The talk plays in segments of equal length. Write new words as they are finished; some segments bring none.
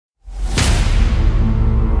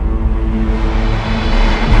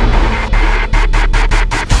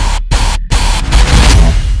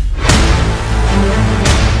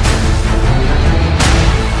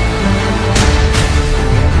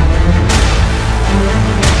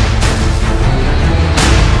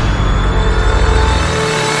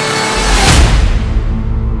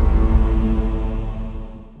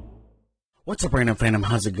What's up, Random Phantom?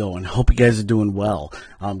 How's it going? Hope you guys are doing well.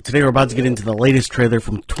 Today we're about to get into the latest trailer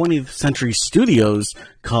from 20th Century Studios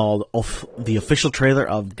called the official trailer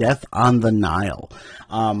of Death on the Nile.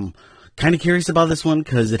 Kind of curious about this one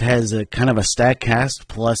because it has a kind of a stacked cast,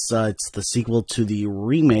 plus it's the sequel to the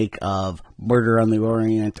remake of Murder on the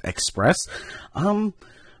Orient Express.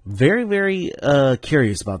 Very, very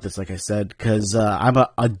curious about this, like I said, because I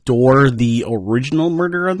adore the original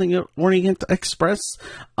Murder on the Orient Express.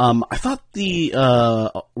 I thought the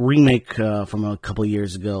remake from a couple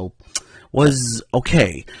years ago was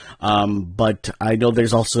okay, but I know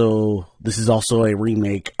this is also a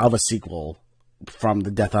remake of a sequel from the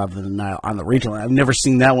Death on the Nile on the original. I've never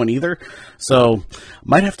seen that one either, so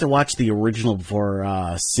might have to watch the original before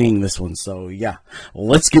seeing this one. So yeah,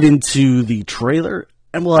 let's get into the trailer,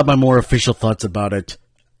 and we'll have my more official thoughts about it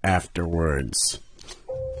afterwards.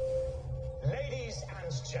 Ladies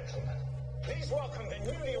and gentlemen, please welcome the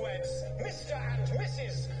newlyweds, Mr. and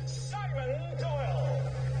Mrs. Simon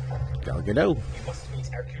Doyle. Gal Gadot. You must meet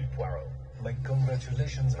Hercule Poirot. My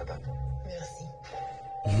congratulations, madame. Merci.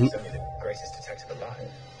 He's only the greatest detective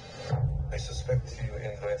alive. I suspect you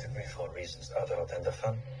invited me for reasons other than the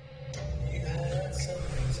fun.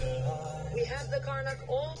 We have the Karnak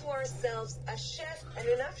all to ourselves, a chef and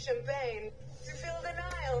enough champagne to fill the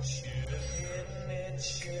Nile.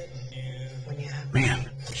 When you have Man,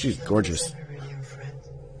 she's gorgeous.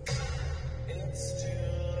 It's too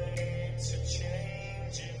late to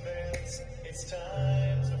change events. It's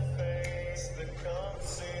time to face the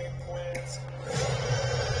consequence.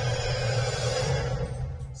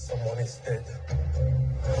 Someone is dead.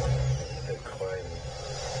 The crime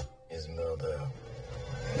is murder.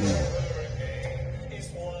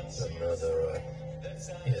 The murderer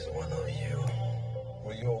is one of you.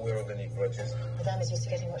 Were you aware of any grudges? Madame is used to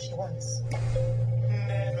getting what she wants.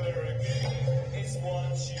 Never again. It's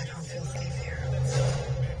what you I don't feel safe here.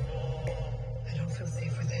 I don't feel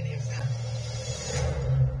safe with any of them.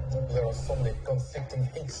 There are so many conflicting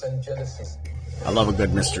hates and jealousies. I love a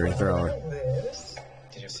good mystery thriller.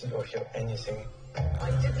 Did you see or hear anything?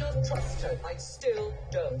 I did not trust her. I still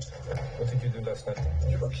don't. What did you do last night?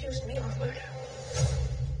 You accused me of murder.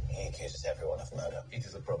 He accuses everyone of murder. It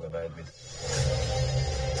is a problem, I admit.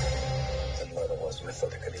 The murder was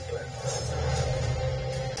methodically planned.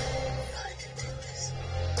 Why did you do this?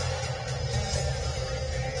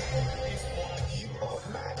 You are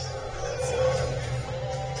mad.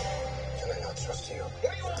 Can I not trust you?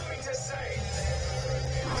 What do you want me to say?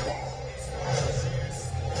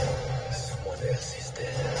 Someone else is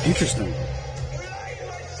dead. Interesting. You lied in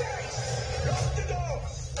my face! Lock the door!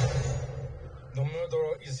 The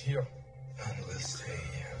murderer is here. And will stay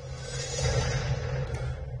here.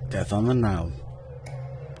 Death on the Nile.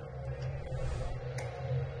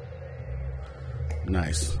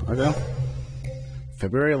 Nice. Okay.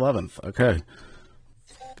 February 11th. Okay.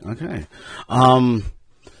 Okay.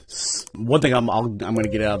 One thing I'm going to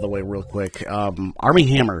get out of the way real quick. Armie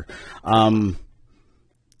Hammer.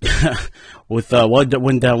 With what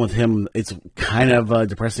went down with him, it's kind of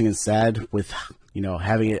depressing and sad with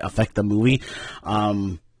having it affect the movie.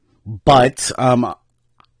 But I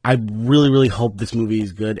really hope this movie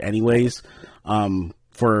is good anyways,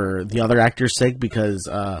 for the other actors' sake, because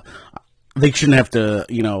they shouldn't have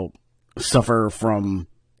to suffer from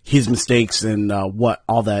his mistakes and what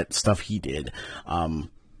all that stuff he did.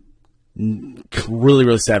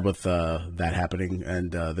 Really sad with that happening,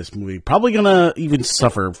 and this movie probably gonna even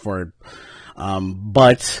suffer for it.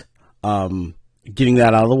 But getting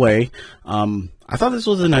that out of the way, I thought this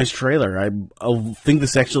was a nice trailer. I think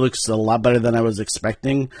this actually looks a lot better than I was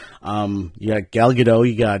expecting. You got Gal Gadot,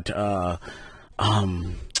 you got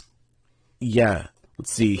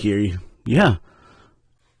let's see here. Yeah,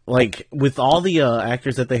 like with all the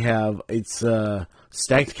actors that they have, it's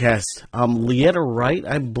stacked cast. Letitia Wright,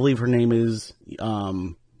 I believe her name is. You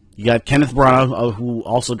got Kenneth Branagh, who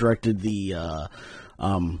also directed the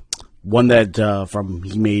one that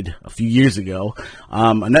he made a few years ago.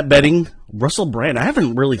 Annette Bening, Russell Brand. I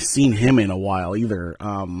haven't really seen him in a while either.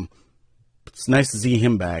 It's nice to see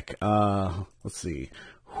him back. Let's see,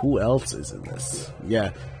 who else is in this?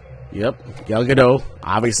 Yeah. Yep, Gal Gadot,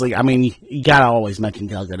 obviously. I mean, you gotta always mention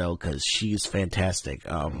Gal Gadot because she's fantastic.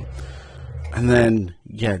 And then,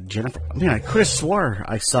 yeah, Jennifer. I mean, I could have swore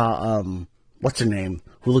I saw, what's her name?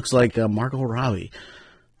 Who looks like Margot Robbie.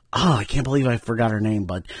 Oh, I can't believe I forgot her name,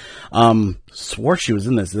 but swore she was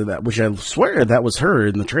in this, which I swear that was her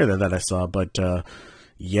in the trailer that I saw. But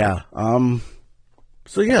yeah,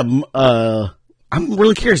 so yeah, I'm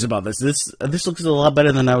really curious about this. This looks a lot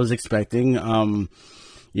better than I was expecting.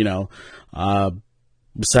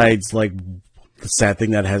 Besides like the sad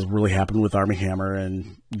thing that has really happened with Armie Hammer,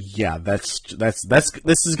 and yeah, this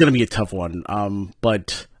is going to be a tough one.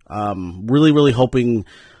 But really hoping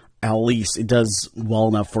at least it does well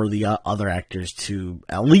enough for the other actors to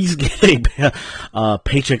at least get a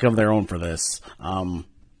paycheck of their own for this.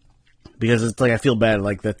 Because it's like I feel bad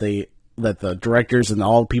like that the directors and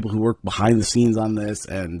all the people who work behind the scenes on this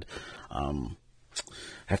and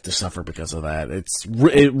have to suffer because of that.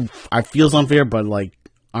 I feels unfair, but like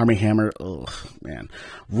Armie Hammer, man,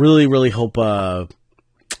 really hope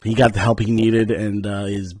he got the help he needed and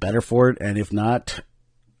is better for it. And if not,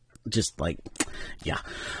 just like, yeah.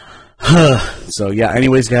 So yeah,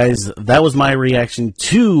 anyways guys, that was my reaction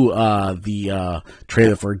to the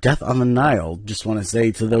trailer for Death on the Nile. Just want to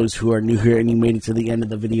say to those who are new here and you made it to the end of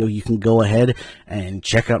the video, you can go ahead and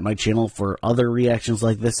check out my channel for other reactions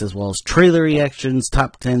like this, as well as trailer reactions,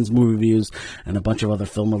 top 10s, movie reviews, and a bunch of other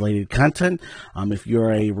film related content. If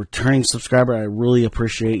you're a returning subscriber, I really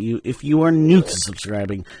appreciate you. If you are new to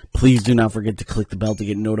subscribing, please do not forget to click the bell to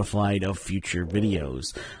get notified of future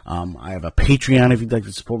videos. I have a Patreon if you'd like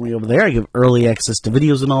to support me over there. I give early access to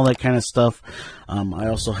videos and all that kind of stuff. I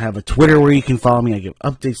also have a Twitter where you can follow me. I give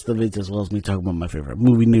updates to the vids as well as me talking about my favorite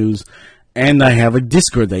movie news. And I have a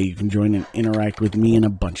Discord that you can join and interact with me and a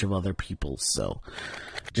bunch of other people. So,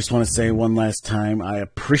 just want to say one last time, I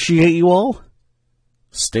appreciate you all.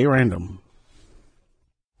 Stay random.